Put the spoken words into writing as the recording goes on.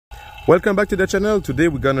Welcome back to the channel. Today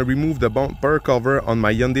we're gonna remove the bumper cover on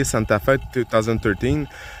my Hyundai Santa Fe 2013.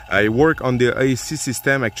 I work on the AC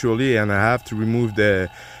system actually, and I have to remove the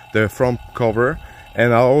front cover.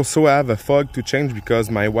 And I also have a fog to change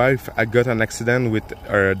because my wife got an accident with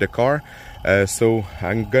the car. So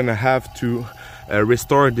I'm gonna have to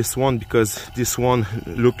restore this one because this one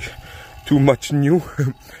look too much new.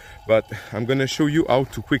 But I'm gonna show you how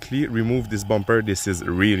to quickly remove this bumper. This is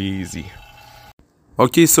really easy.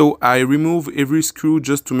 Okay, so I remove every screw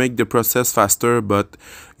just to make the process faster, but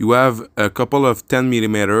you have a couple of 10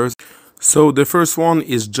 millimeters. So the first one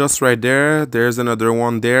is just right there. There's another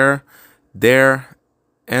one there,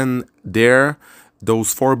 and there.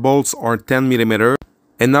 Those 4 bolts are 10 millimeters.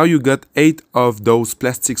 And now you got 8 of those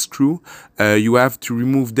plastic screws. You have to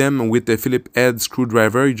remove them with a Phillips head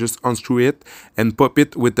screwdriver. You just unscrew it and pop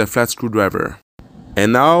it with a flat screwdriver.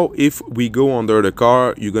 And now if we go under the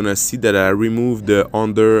car, you're gonna see that I removed the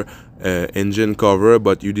under engine cover,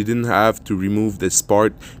 but you didn't have to remove this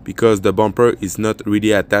part because the bumper is not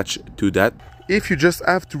really attached to that. If you just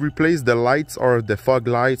have to replace the lights or the fog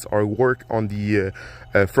lights or work on the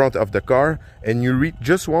front of the car, and you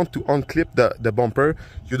just want to unclip the bumper,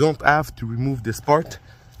 you don't have to remove this part.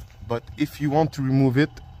 But if you want to remove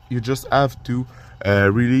it, you just have to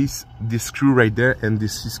release this screw right there and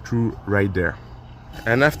this screw right there.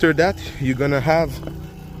 And after that, you're gonna have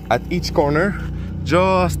at each corner,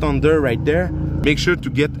 just under right there, make sure to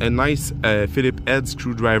get a nice Phillips head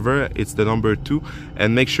screwdriver. It's the number 2,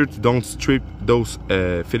 and make sure to don't strip those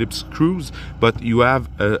Phillips screws, but you have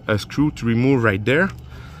a screw to remove right there.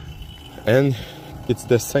 And it's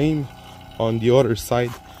the same on the other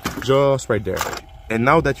side, just right there. And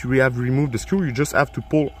now that you have removed the screw, you just have to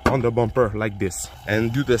pull on the bumper like this,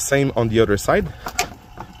 and do the same on the other side.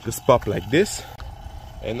 Just pop like this.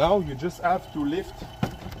 And now you just have to lift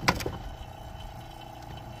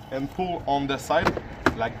and pull on the side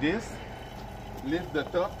like this. Lift the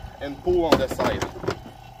top and pull on the side,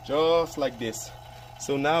 just like this.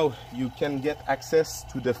 So now you can get access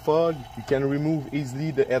to the fog. You can remove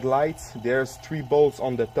easily the headlights. There's 3 bolts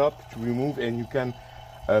on the top to remove, and you can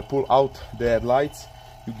pull out the headlights.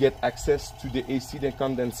 You get access to the AC, the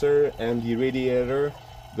condenser, and the radiator.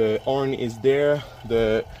 The horn is there.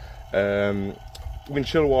 The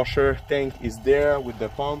windshield washer tank is there with the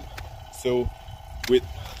pump. So with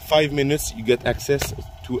 5 minutes you get access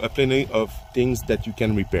to a plenty of things that you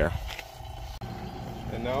can repair.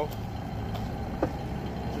 And now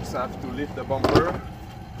just have to lift the bumper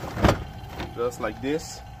just like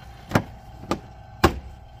this.